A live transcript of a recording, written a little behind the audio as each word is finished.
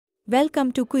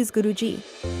Welcome to Quiz Guruji.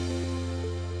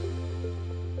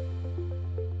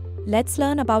 Let's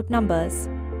learn about numbers.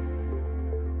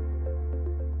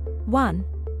 1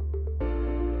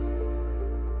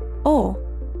 O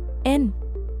N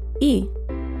E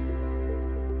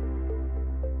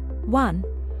 1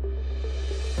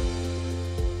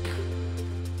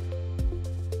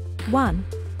 1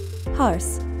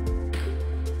 Horse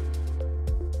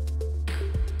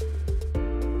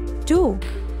 2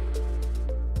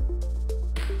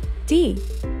 T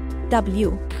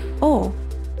W O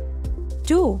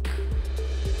 2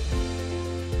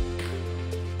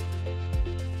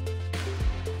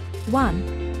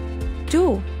 1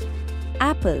 2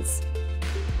 Apples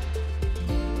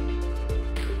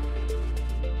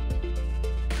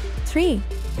 3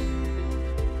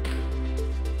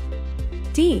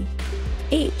 T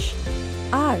H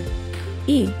R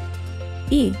E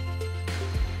E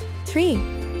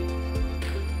 3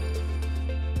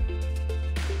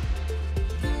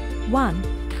 1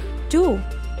 2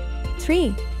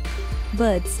 3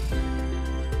 Birds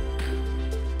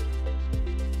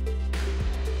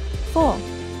 4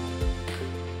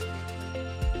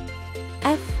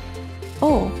 F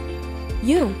O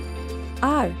U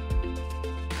R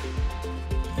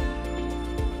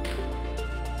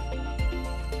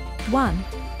 1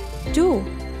 2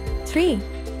 3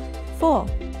 4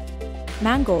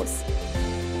 Mangoes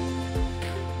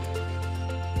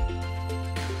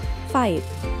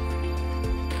 5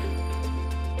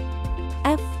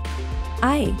 F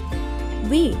I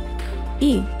V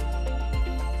E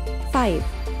 5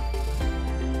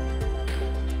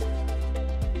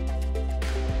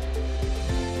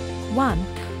 1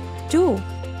 2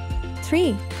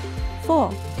 3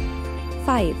 4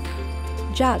 5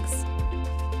 Jugs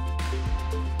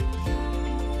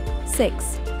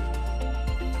 6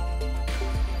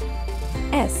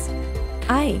 S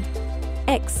I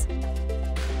X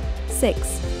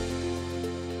 6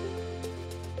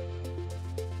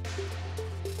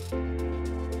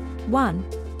 1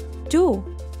 2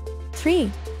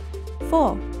 3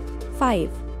 4 5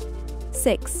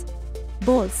 6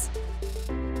 Bowls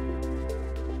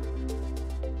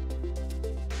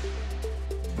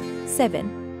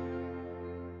 7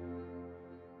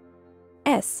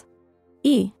 S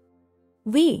E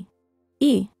V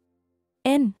E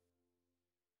N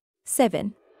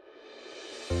 7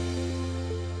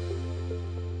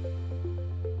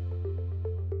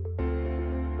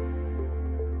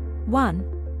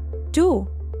 1 2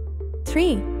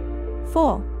 3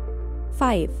 4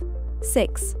 5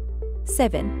 6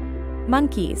 7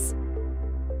 Monkeys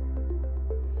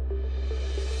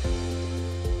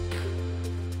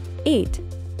 8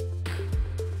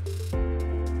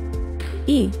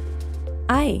 E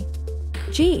I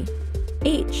G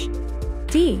H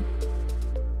T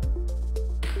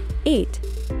 8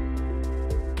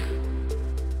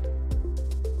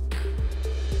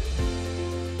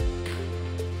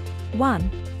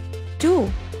 1 2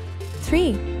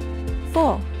 3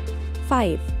 4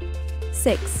 5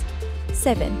 6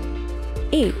 7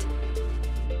 8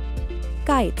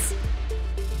 Kites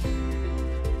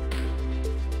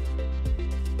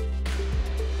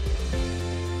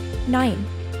 9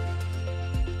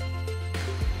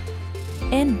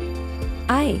 N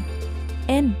I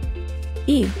N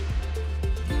E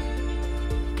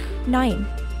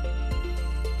 9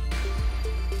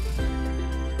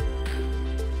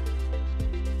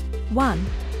 1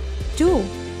 2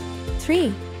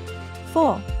 3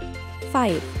 4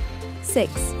 5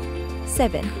 6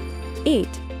 7 8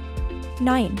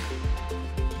 9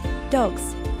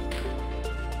 Dogs.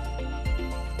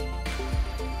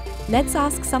 Let's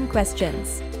ask some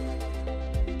questions.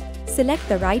 Select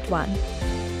the right one.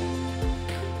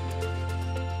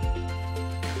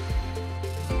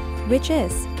 Which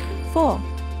is 4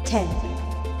 10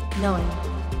 9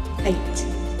 8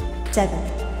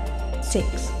 7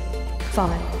 6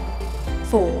 5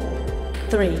 4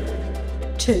 3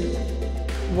 2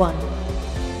 1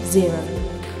 0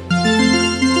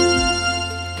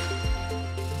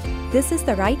 This is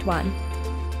the right one.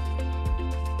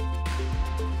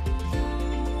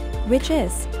 Which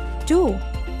is 2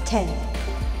 10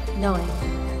 9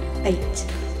 8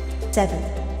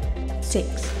 7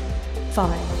 6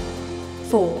 5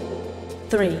 4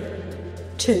 3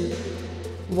 2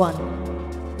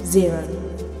 1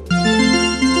 0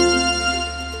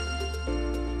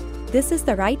 This is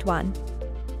the right one.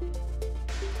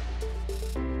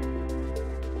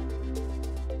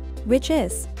 Which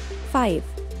is 5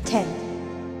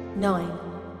 10 9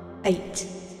 8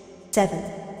 7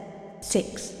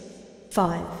 6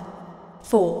 5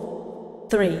 4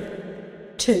 3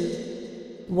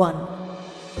 2 1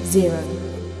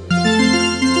 0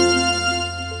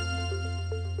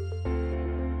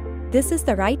 This is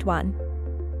the right one.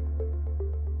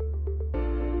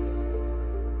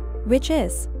 Which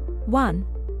is 1,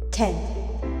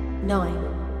 10,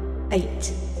 9,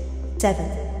 8,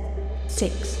 7,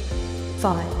 6,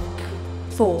 5,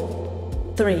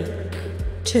 4, 3,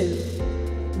 2,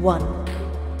 1,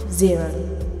 0.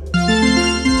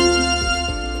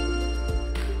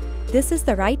 This is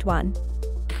the right one.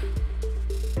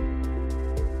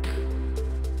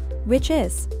 Which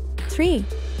is 3,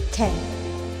 10,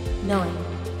 9,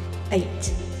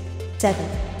 8, 7,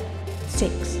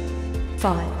 6,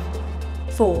 5,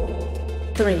 4,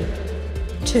 3,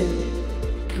 2,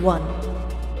 1,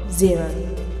 0.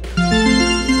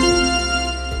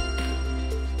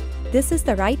 This is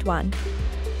the right one.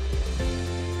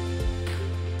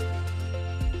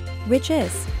 Which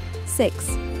is 6,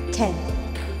 10,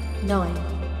 9,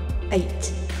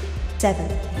 8,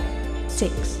 7,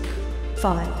 6,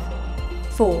 5,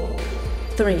 4,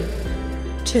 3,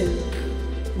 2,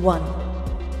 1,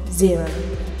 0.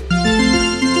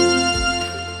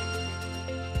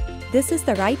 This is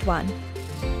the right one.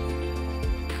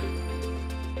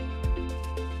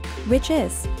 Which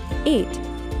is 8,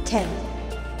 10,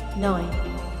 9,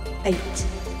 8,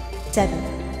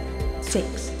 7,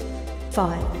 6,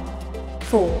 5,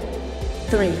 4,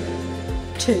 3,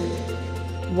 2,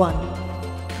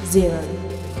 1, 0.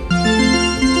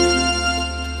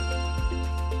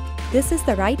 This is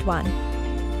the right one.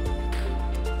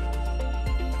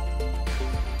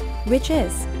 Which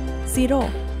is 0,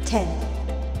 10,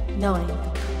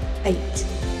 9, 8,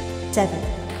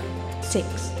 7,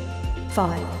 6,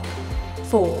 5,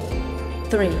 4,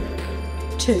 3,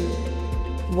 2,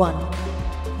 1,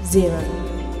 0.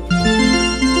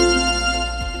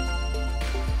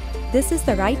 This is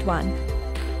the right one.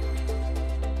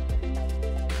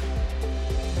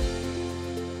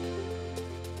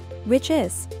 Which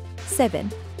is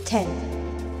 7,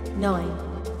 10, 9,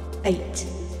 8,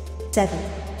 7,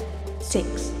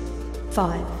 6,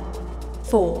 5,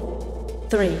 4,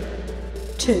 3,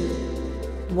 2,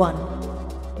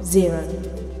 1, 0.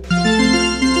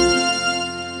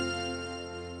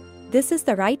 This is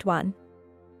the right one.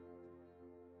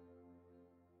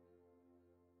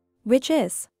 Which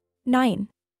is 9,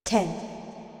 10,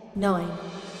 9,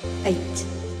 8,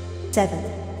 7,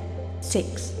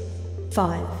 6,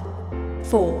 5,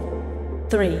 4,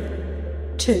 3,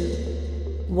 2,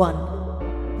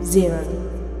 1, 0.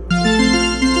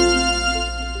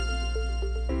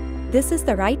 This is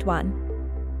the right one.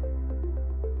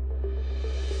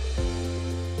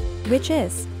 Which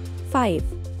is 5,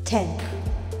 10,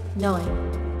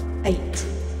 9, 8,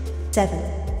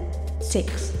 7,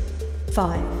 6,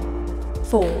 5,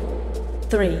 4,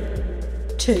 3,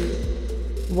 2,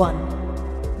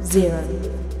 1, 0.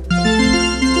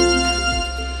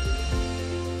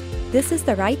 This is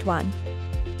the right one.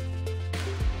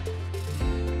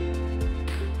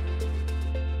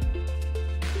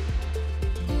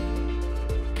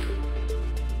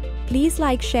 Please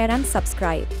like, share and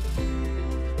subscribe.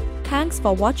 Thanks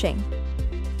for watching.